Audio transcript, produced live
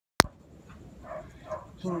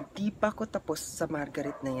Hindi pa ako tapos sa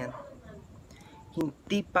Margaret na yan.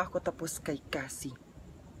 Hindi pa ako tapos kay Cassie.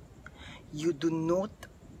 You do not...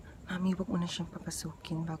 Mami, wag mo na siyang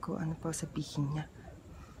papasukin bago ano pa sabihin niya.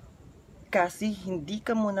 Cassie, hindi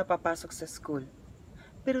ka muna papasok sa school.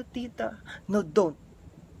 Pero tita, no, don't.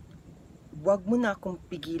 Wag mo na akong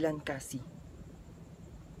pigilan, Cassie.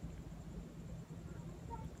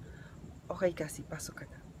 Okay, Cassie, pasok ka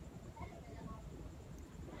na.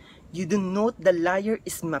 You do not the liar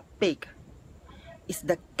is mapake. Is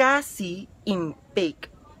the Cassie impake.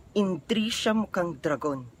 Indri siya mukhang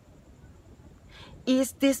dragon.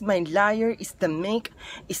 Is this my liar is the make,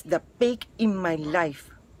 is the fake in my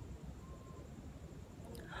life.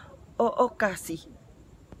 Oo, Cassie.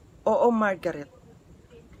 Oo, Margaret.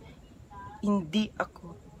 Hindi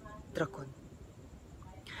ako dragon.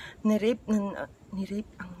 Nirape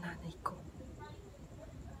ang nanay ko.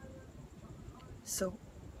 So,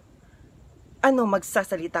 ano,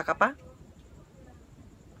 magsasalita ka pa?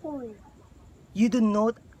 You do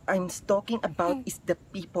know what I'm talking about is the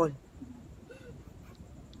people.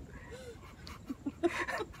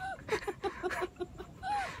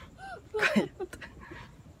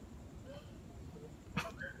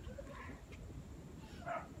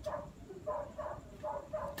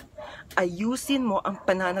 Ayusin mo ang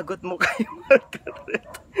pananagot mo kay Margaret.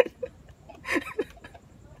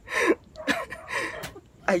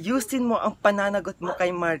 Ayusin mo ang pananagot mo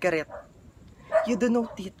kay Margaret. You don't know,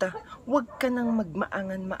 tita, huwag ka nang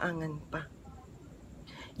magmaangan-maangan pa.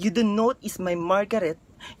 You don't know is my Margaret.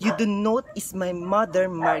 You don't know is my mother,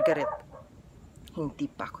 Margaret. Hindi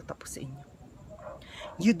pa ako tapos sa inyo.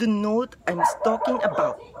 You don't know I'm talking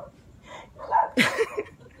about.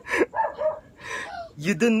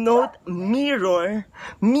 You don't know mirror.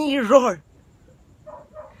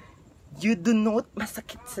 You do not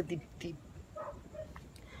masakit sa dibdib.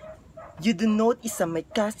 You do not is a my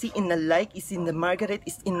Cassie in the like is in the Margaret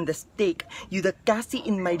is in the stake. You the Cassie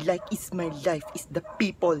in my like is my life is the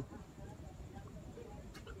people.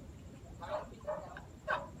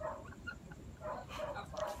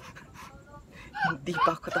 Hindi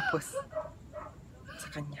pa ako tapos sa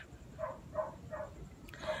kanya.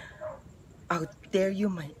 I'll dare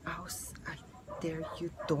you my house. I dare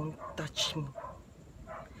you don't touch me.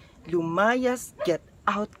 Lumayas, get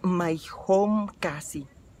out my home, Cassie.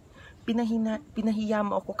 Pinahiya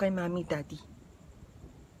mo ako kay mami, daddy.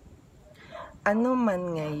 Ano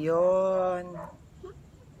man ngayon?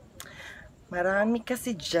 Marami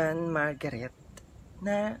kasi dyan, Margaret,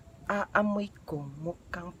 na aamoy ko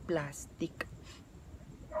mukhang plastic.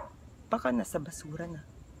 Baka nasa basura na.